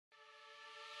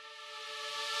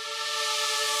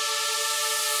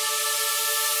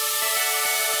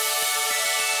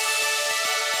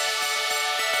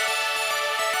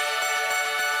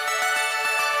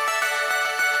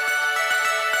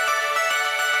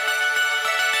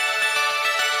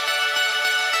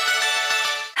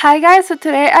Hi guys, so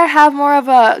today I have more of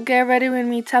a get ready with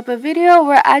me type of video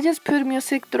where I just put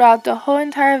music throughout the whole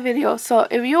entire video. So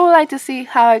if you would like to see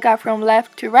how I got from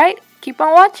left to right, keep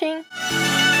on watching.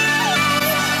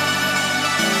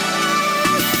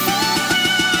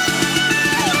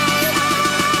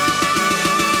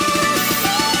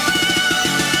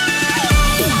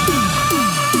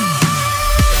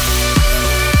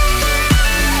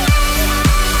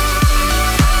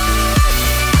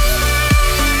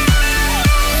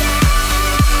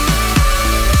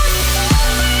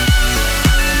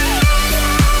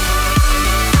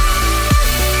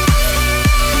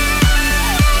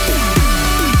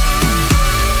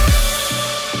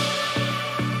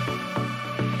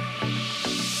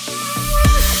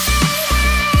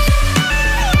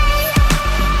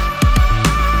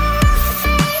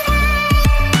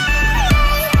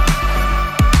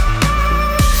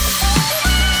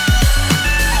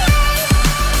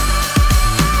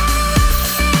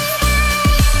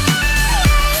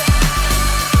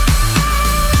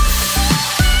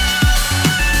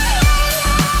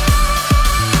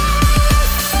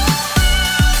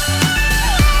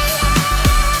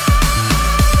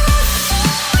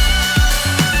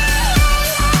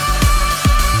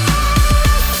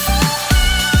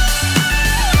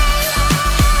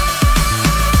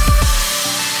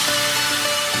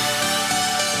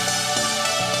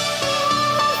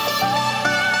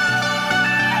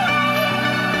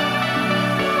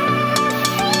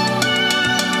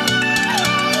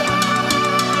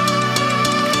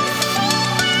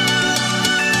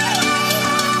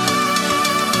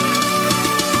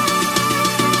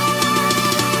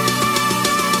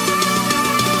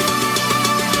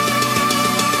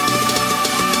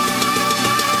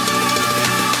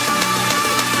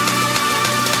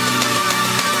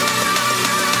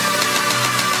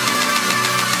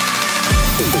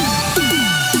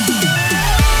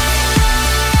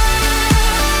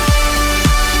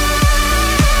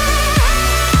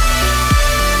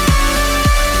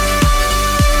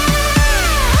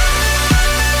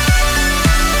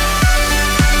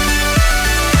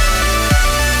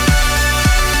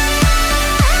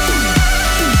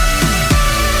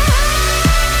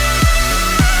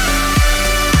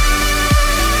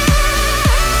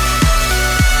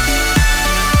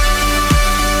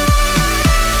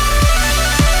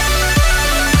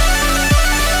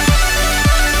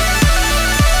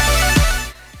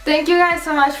 Thank you guys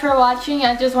so much for watching.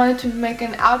 I just wanted to make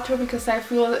an outro because I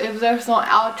feel if there's no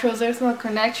outros, there's no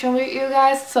connection with you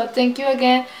guys. So thank you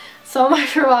again so much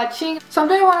for watching.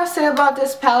 Something I want to say about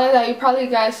this palette that you probably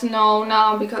guys know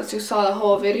now because you saw the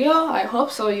whole video. I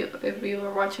hope so. If you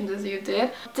were watching this, you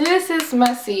did. This is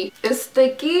messy. It's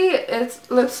sticky. It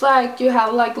looks like you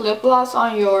have like lip gloss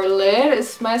on your lid.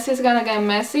 It's messy. It's gonna get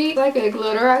messy. It's like a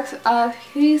glitter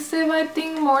adhesive, I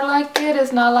think, more like it.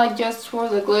 It's not like just for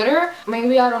the glitter.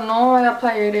 Maybe, I don't know, I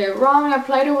applied it wrong. I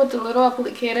applied it with the little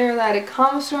applicator that it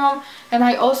comes from, and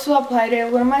I also applied it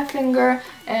with my finger,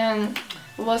 and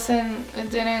it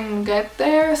didn't get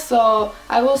there. So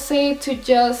I will say to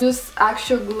just use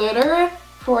actual glitter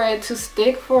for it to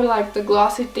stick, for like the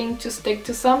glossy thing to stick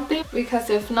to something,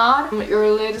 because if not, your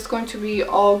lid is going to be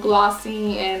all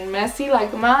glossy and messy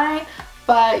like mine.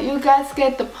 But you guys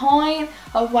get the point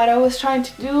of what I was trying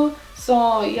to do.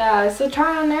 So yeah, it's a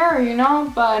trial and error, you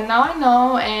know, but now I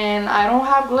know, and I don't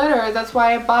have glitter, that's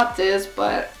why I bought this.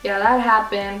 But yeah, that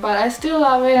happened, but I still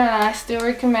love it and I still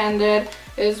recommend it.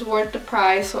 It's worth the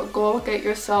price, so go get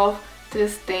yourself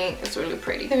this thing. It's really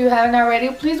pretty. If you haven't already,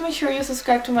 please make sure you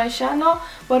subscribe to my channel.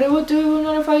 What it will do, it will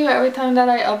notify you every time that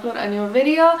I upload a new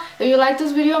video. If you like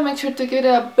this video, make sure to give it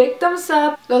a big thumbs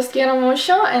up. Los quiero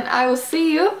mucho, and I will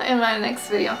see you in my next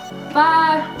video.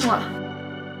 Bye! Mwah.